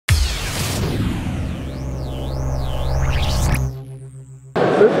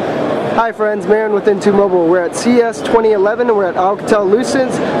Hi friends, Marin with IntoMobile. We're at CES 2011 and we're at Alcatel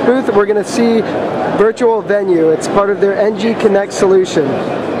Lucent's booth. We're going to see Virtual Venue. It's part of their NG Connect solution.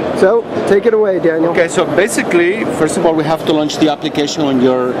 So, take it away, Daniel. Okay, so basically, first of all, we have to launch the application on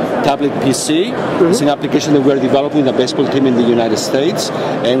your tablet PC. It's an application that we're developing, the baseball team in the United States,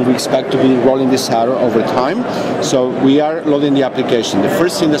 and we expect to be rolling this out over time. So we are loading the application. The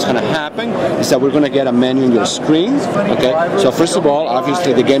first thing that's going to happen is that we're going to get a menu on your screen. Okay, so first of all,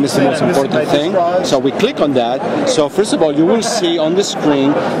 obviously the game is the most important thing. So we click on that. So first of all, you will see on the screen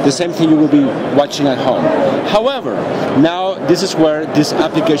the same thing you will be watching at home. However, now this is where this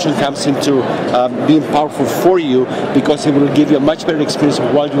application comes into being powerful for you, because it will give you a much better experience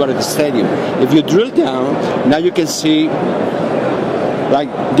while you are at the stadium. If you drill down, now you can see like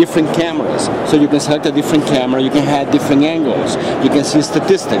different cameras. So you can select a different camera, you can have different angles, you can see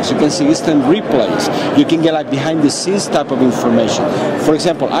statistics, you can see instant replays, you can get like behind the scenes type of information. For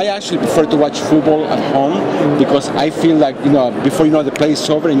example, I actually prefer to watch football at home because I feel like, you know, before you know the play is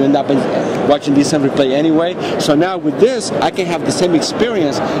over and you end up watching this and replay anyway. So now with this, I can have the same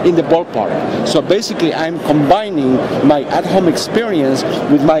experience in the ballpark. So basically, I'm combining my at-home experience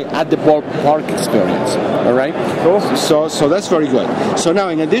with my at-the-ballpark experience. All right? Cool. So that's very good. So now,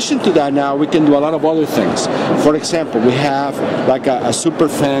 in addition to that, now we can do a lot of other things. For example, we have like a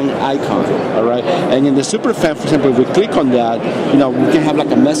superfan icon. All right? And in the superfan, for example, if we click on that, you know, we can have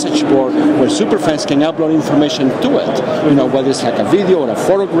like a message board where superfans can upload information to it. You know, whether it's like a video or a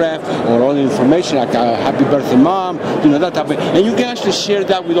photograph or all the information like a happy birthday mom, you know, that type of, and you can actually share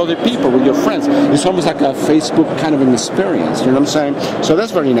that with other people, with your friends. It's almost like a Facebook kind of an experience, you know what I'm saying? So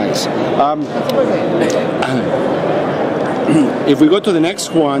that's very nice. If we go to the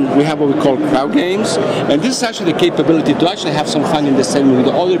next one, we have what we call crowd games, and this is actually the capability to actually have some fun in the stadium with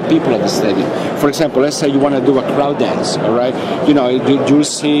other people at the stadium. For example, let's say you want to do a crowd dance, all right? You know, you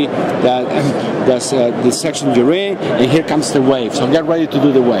see that there's this section you're in, and here comes the wave. So get ready to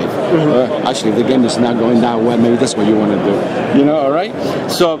do the wave. Actually, if the game is not going that well, maybe that's what you want to do. You know, all right?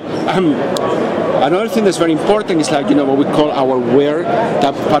 So another thing that's very important is like, you know, what we call our where,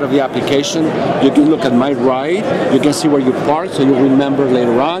 that part of the application. You can look at my ride, you can see where you park, so you remember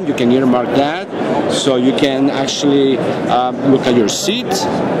later on, you can earmark that, so you can actually look at your seat.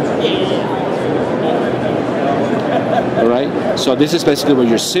 All right, so this is basically where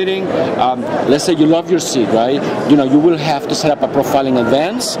you're sitting. Let's say you love your seat, right? You know, you will have to set up a profile in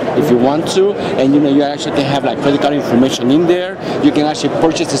advance if you want to, and you know, you actually can have like credit card information in there. You can actually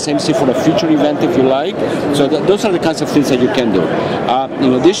purchase the same seat for a future event if you like. So those are the kinds of things that you can do.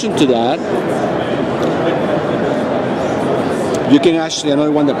 In addition to that, you can actually,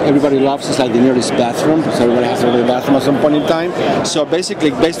 another one that everybody loves is like the nearest bathroom, because everybody has to go to the bathroom at some point in time. So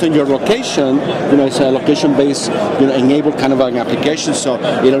basically, based on your location, you know, it's a location-based, you know, enabled kind of an application. So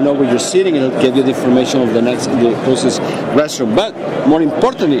it'll know where you're sitting, it'll give you the information of the closest restroom. But more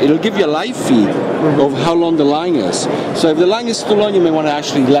importantly, it'll give you a live feed of how long the line is. So if the line is too long, you may want to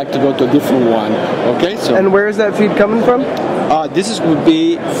actually elect to go to a different one. Okay. So. And where is that feed coming from? This would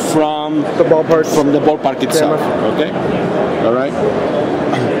be from the ballpark. From the ballpark itself. Okay. All right.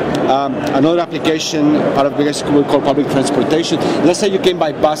 Another application, part of the application we call public transportation. Let's say you came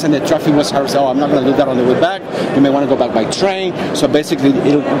by bus and the traffic was hard. Oh, I'm not going to do that on the way back. You may want to go back by train. So basically,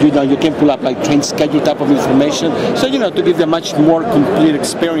 you can pull up like train schedule type of information. So you know, to give you a much more complete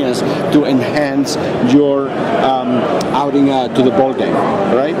experience to enhance your outing to the ball game.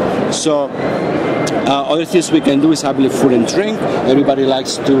 All right. So. Other things we can do is, I believe, food and drink. Everybody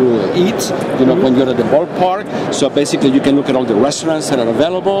likes to eat, you know, when you're at the ballpark. So basically, you can look at all the restaurants that are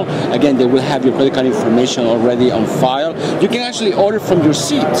available. Again, they will have your credit card information already on file. You can actually order from your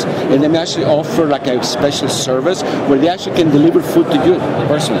seat, and they may actually offer like a special service where they actually can deliver food to you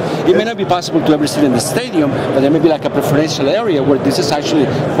personally. It may not be possible to ever sit in the stadium, but there may be like a preferential area where this is actually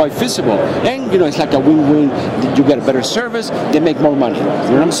quite feasible. And you know, it's like a win-win. You get a better service, they make more money. You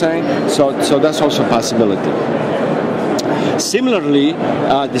know what I'm saying? So that's also a possibility. Similarly,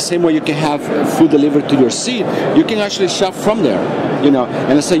 the same way you can have food delivered to your seat, you can actually shop from there. You know,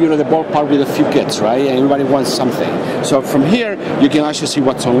 and let's say you're at the ballpark with a few kids, right? And everybody wants something. So from here, you can actually see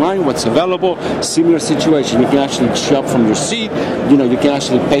what's online, what's available. Similar situation, you can actually shop from your seat. You know, you can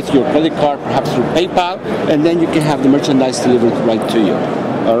actually pay through your credit card, perhaps through PayPal, and then you can have the merchandise delivered right to you.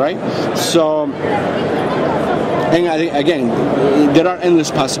 All right. So And again, there are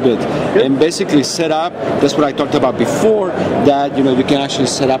endless possibilities. Yep. And basically set up, that's what I talked about before, that you can actually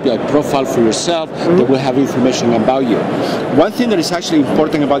set up a profile for yourself that will have information about you. One thing that is actually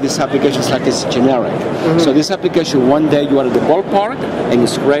important about this application is like it's generic. So this application, one day you are at the ballpark and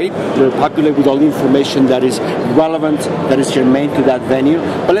it's great, you're populated with all the information that is relevant, that is germane to that venue.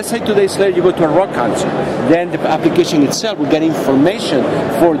 But let's say 2 days later you go to a rock concert, then the application itself will get information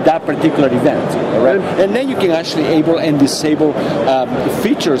for that particular event. All right? And then you can actually able and disable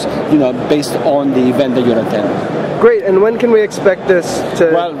features, based on the event that you're attending. Great, and when can we expect this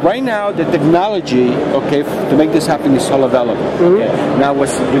to... Well, right now the technology, to make this happen is all available. Okay? Now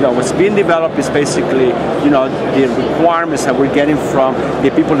what's being developed is basically, the requirements that we're getting from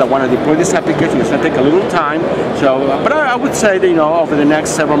the people that want to deploy this application. It's going to take a little time, but I would say that, over the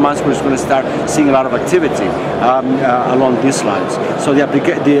next several months we're just going to start seeing a lot of activity along these lines. So the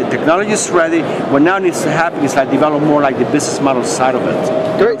technology is ready. What now needs to happen is develop more like the business model side of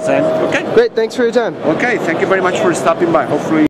it. Great. Okay. Great, thanks for your time. Okay, thank you very much for stopping by. Hopefully